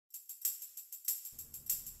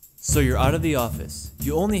So you're out of the office,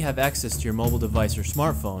 you only have access to your mobile device or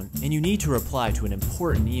smartphone, and you need to reply to an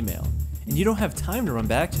important email. And you don't have time to run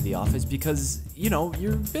back to the office because,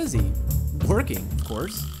 you're busy. Working, of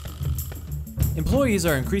course. Employees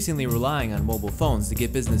are increasingly relying on mobile phones to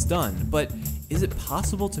get business done, but is it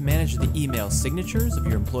possible to manage the email signatures of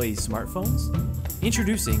your employees' smartphones?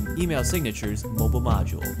 Introducing Email Signatures Mobile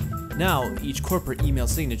Module. Now, each corporate email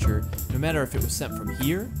signature, no matter if it was sent from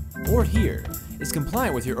here or here, is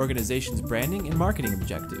compliant with your organization's branding and marketing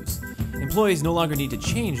objectives. Employees no longer need to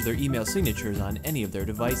change their email signatures on any of their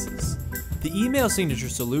devices. The email signature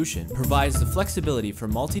solution provides the flexibility for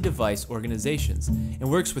multi-device organizations and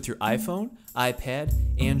works with your iPhone, iPad,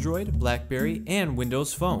 Android, BlackBerry, and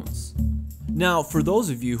Windows phones. Now, for those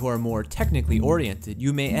of you who are more technically oriented,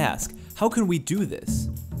 you may ask, how can we do this?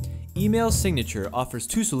 Email Signature offers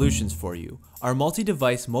two solutions for you, our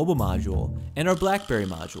multi-device mobile module and our BlackBerry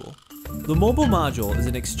module. The mobile module is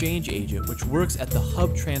an Exchange agent which works at the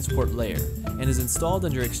hub transport layer and is installed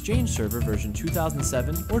under Exchange Server version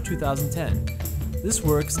 2007 or 2010. This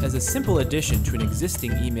works as a simple addition to an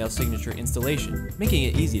existing email signature installation, making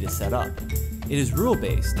it easy to set up. It is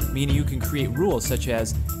rule-based, meaning you can create rules such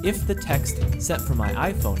as, if the text sent from my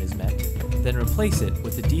iPhone is met, then replace it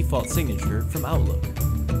with the default signature from Outlook.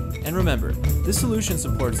 And remember, this solution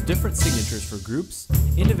supports different signatures for groups,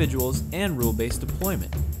 individuals, and rule-based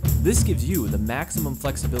deployment. This gives you the maximum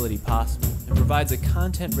flexibility possible and provides a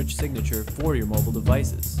content-rich signature for your mobile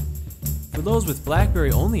devices. For those with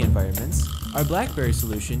BlackBerry-only environments, our BlackBerry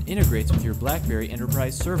solution integrates with your BlackBerry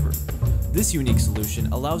Enterprise server. This unique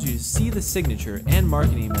solution allows you to see the signature and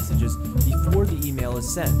marketing messages before the email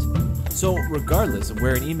is sent. So regardless of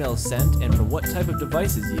where an email is sent and from what type of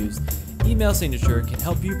device is used, Email Signature can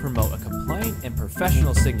help you promote a compliant and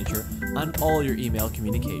professional signature on all your email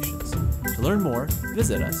communications. To learn more,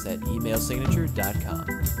 visit us at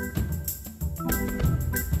emailsignature.com.